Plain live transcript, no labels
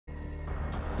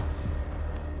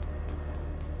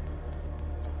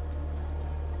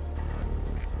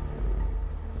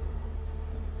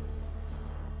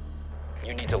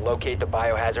You need to locate the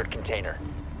biohazard container.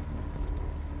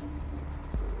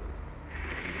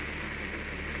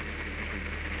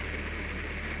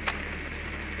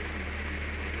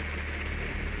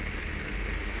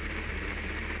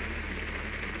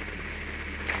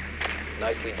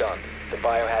 Nicely done. The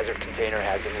biohazard container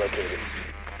has been located.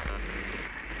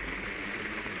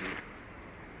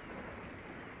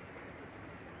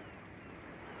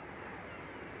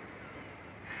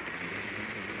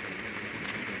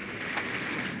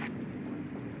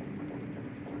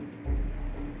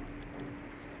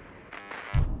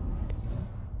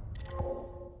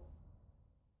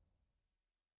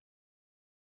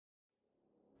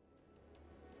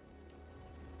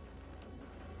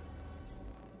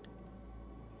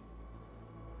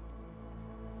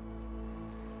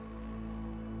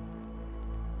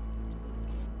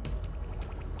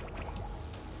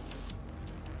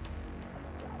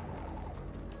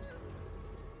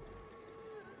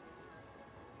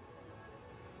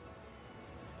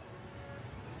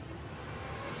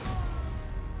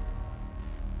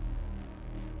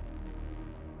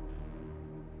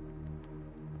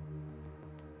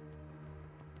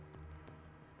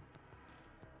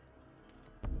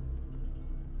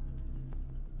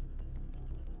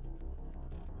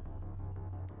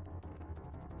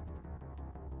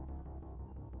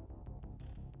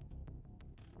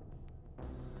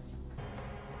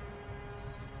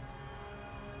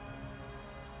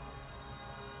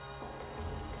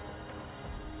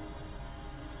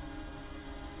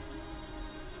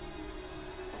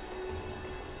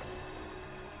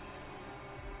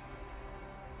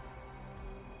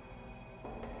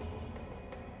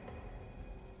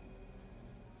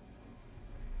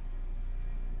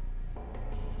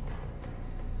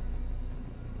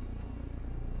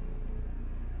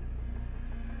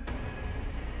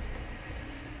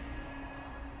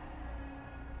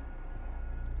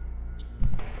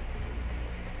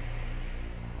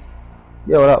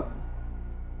 Yo, what up?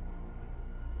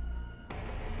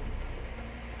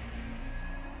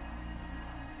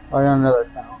 Oh, you're on another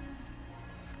account.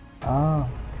 Oh.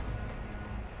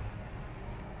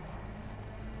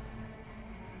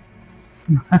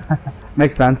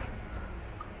 Makes sense.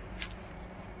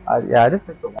 Yeah, I just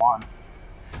took the one.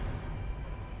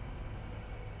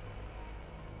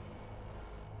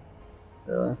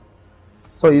 Really?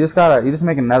 So you just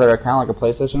make another account, like a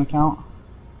PlayStation account?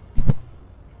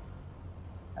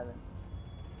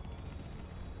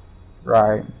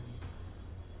 Right.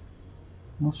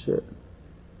 Oh shit. I'm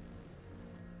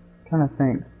trying to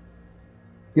think.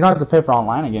 You don't have to pay for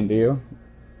online again, do you?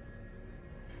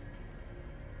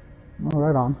 Oh,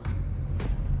 right on.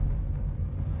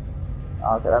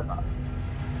 Oh, okay, that's not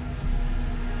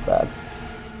bad.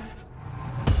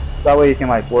 That way you can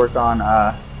like work on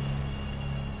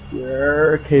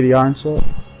your KDR and shit.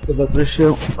 Get that 3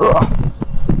 shoot. Ugh.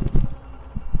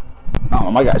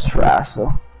 Oh, my guy's trash, so.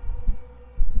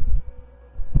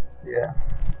 Yeah.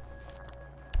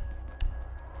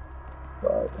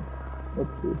 But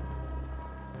let's see.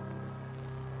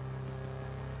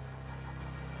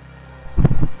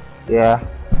 Yeah.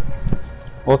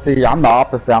 Well, see, I'm the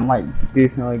opposite. I'm like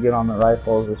decently good on the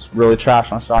rifles, just really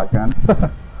trash on shotguns.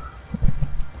 Let's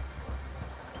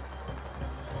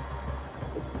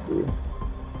see.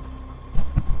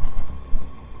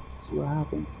 Let's see what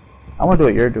happens. I want to do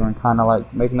what you're doing, kind of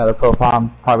like make another profile and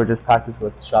probably just practice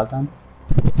with shotgun.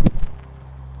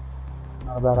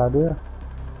 Not a bad idea.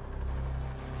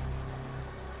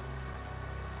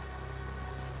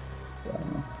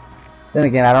 Then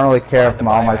again, I don't really care if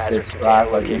all my shit's trash.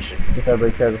 Like, if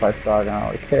everybody cares if I suck, I don't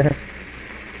really care.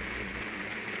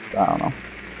 I don't know.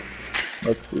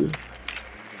 Let's see.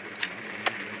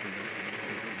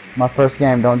 My first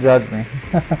game, don't judge me.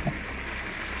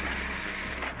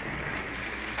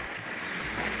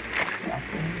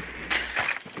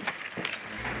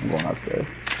 I'm going upstairs.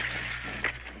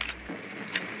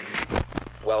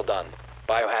 Well done.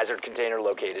 Biohazard container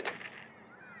located.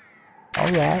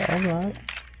 Alright, alright.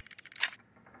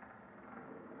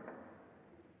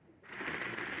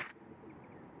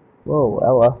 Whoa,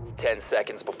 Ella. 10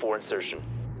 seconds before insertion.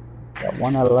 Got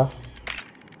one Ella.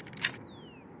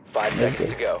 5 seconds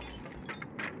to go.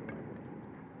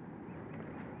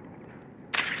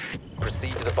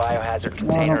 Proceed to the biohazard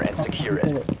container and secure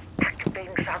it.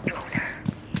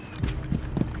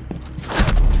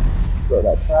 Throw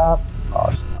that trap.